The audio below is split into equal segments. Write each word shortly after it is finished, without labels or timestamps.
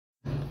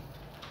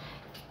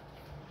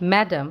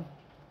Madam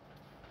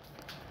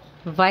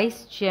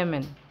Vice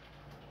Chairman,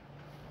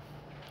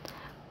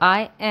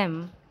 I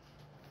am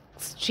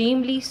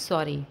extremely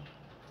sorry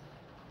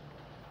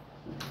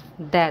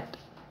that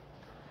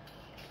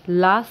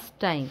last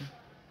time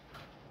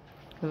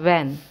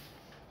when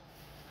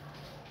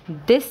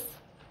this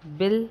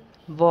bill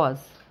was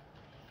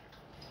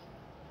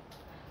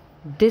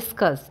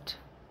discussed,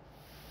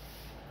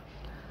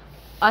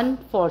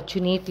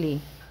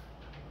 unfortunately,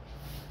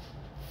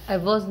 I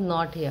was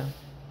not here.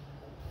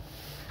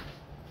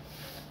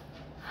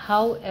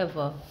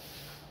 However,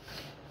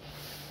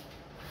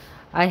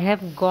 I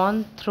have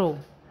gone through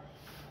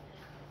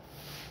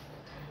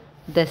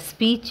the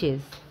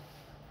speeches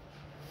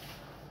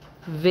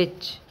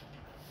which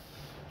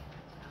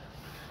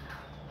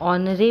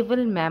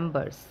honorable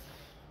members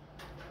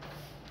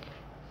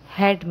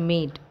had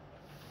made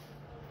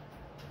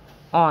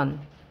on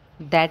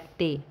that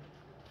day,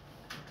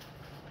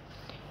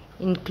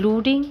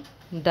 including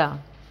the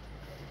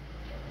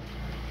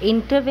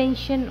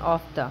intervention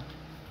of the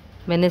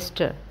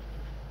minister.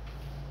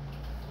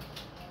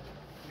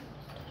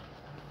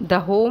 The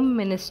Home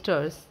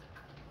Minister's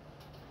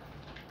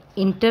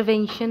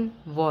intervention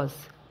was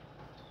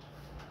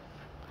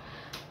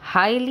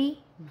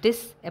highly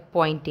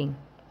disappointing.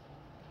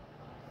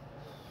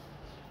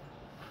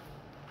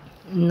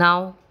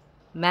 Now,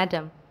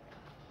 Madam,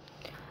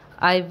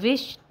 I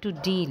wish to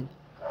deal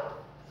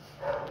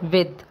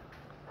with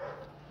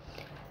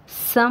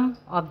some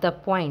of the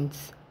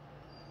points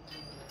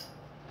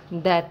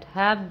that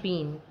have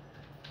been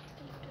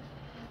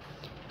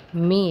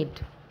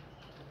made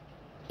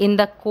in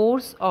the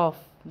course of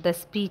the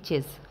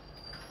speeches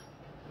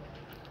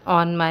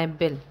on my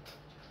bill.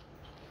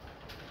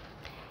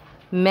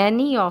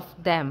 Many of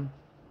them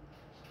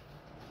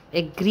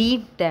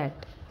agreed that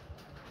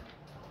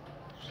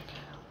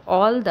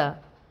all the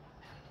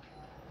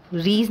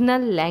regional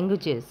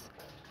languages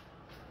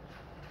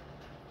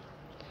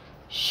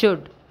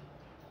should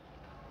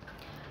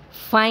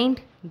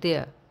find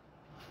their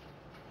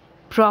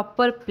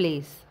proper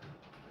place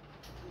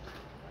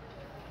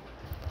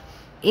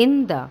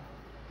in the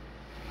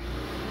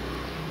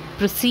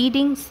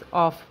proceedings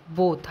of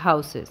both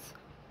houses.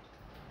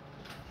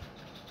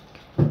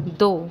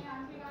 Though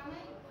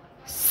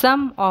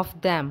some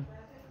of them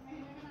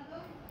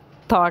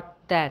thought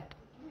that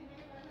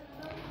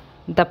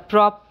the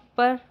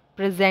proper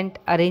present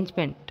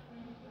arrangement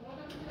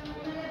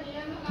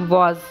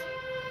was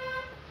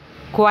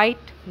quite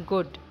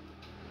good.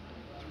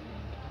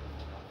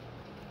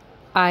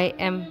 I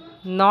am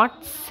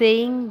not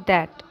saying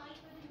that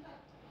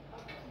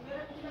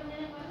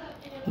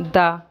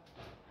the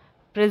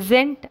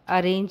present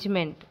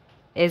arrangement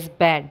is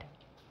bad.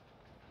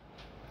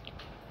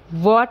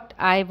 What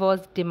I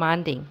was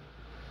demanding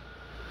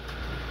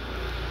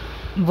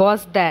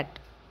was that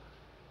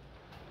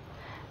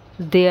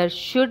there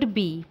should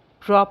be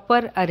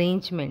proper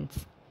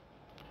arrangements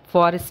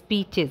for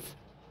speeches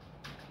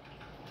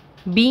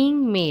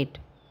being made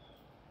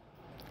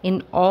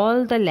in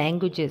all the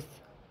languages,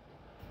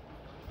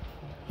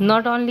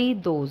 not only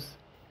those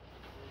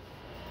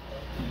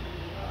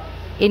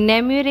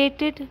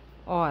enumerated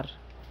or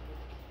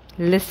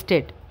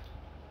listed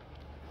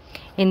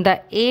in the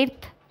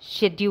 8th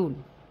schedule,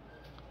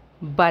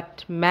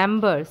 but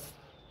members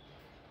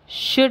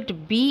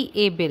should be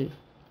able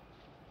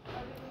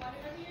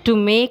to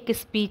make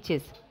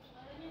speeches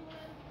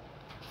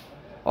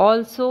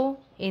also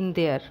in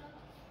their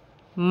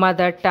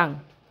mother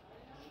tongue,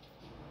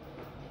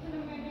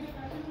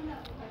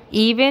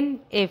 even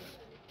if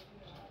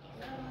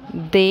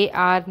they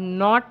are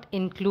not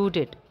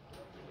included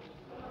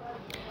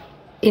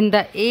in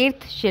the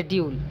 8th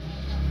schedule.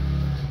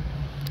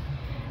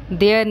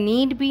 There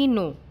need be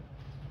no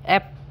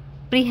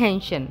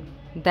apprehension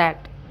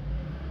that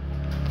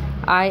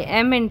I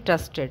am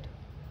interested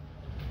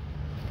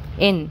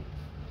in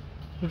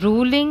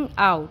ruling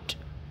out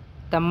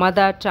the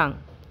mother tongue,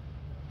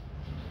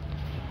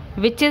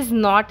 which is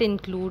not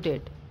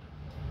included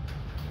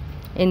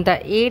in the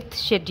 8th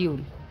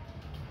schedule.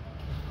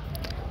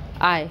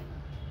 I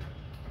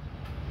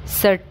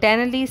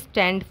certainly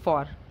stand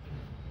for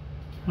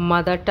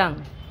mother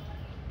tongue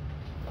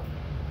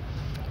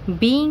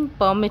being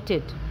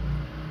permitted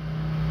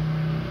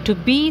to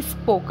be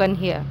spoken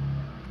here,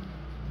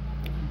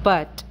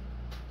 but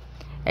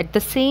at the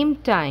same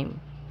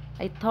time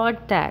I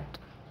thought that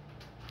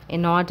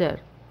in order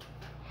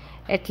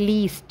at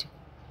least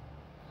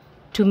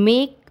to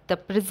make the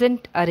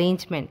present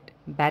arrangement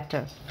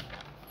better,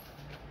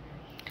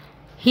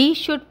 he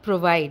should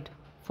provide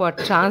for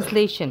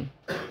translation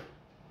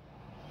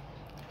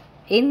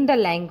in the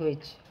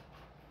language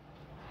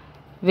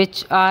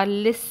which are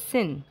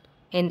listed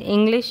in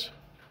English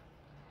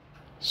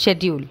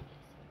schedule.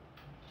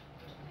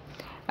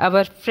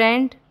 Our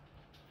friend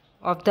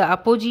of the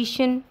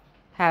opposition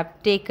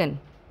have taken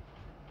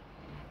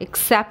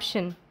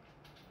exception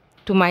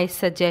to my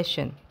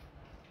suggestion.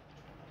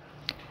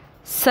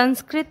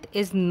 Sanskrit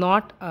is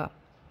not a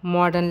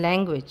modern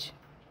language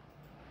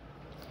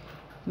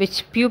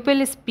which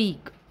people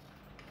speak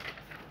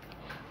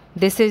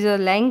This is a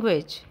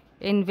language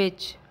in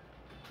which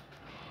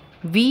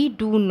we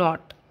do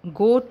not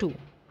go to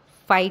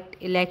fight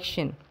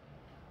election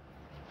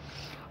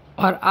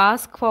or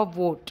ask for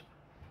vote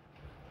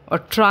or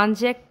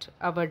transact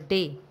our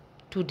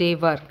day-to-day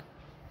work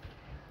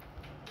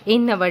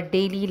in our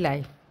daily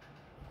life.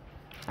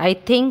 I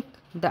think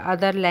the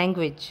other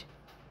language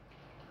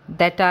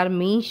that are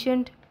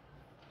mentioned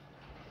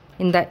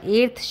in the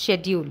 8th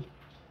schedule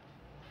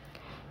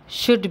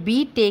should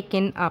be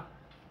taken up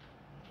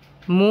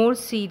more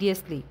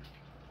seriously.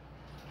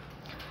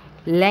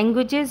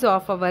 Languages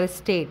of our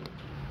state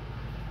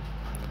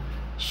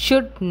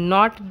should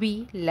not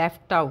be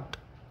left out.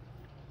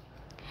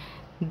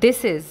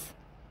 This is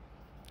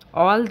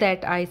all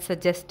that I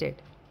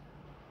suggested.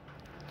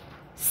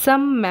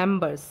 Some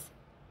members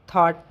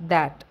thought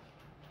that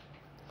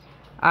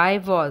I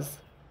was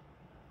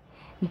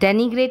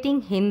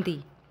denigrating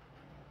Hindi.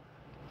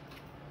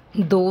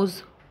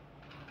 Those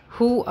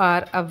who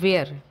are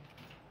aware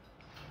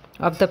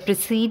of the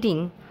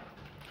proceeding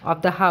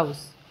of the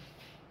House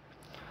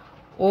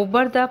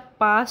over the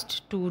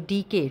past 2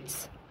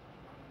 decades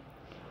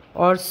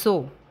or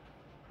so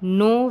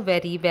know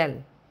very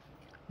well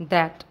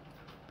that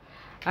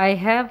I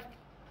have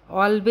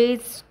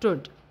always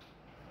stood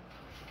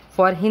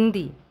for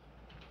Hindi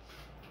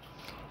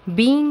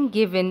being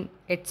given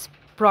its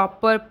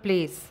proper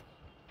place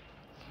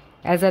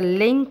as a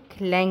link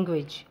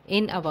language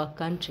in our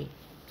country.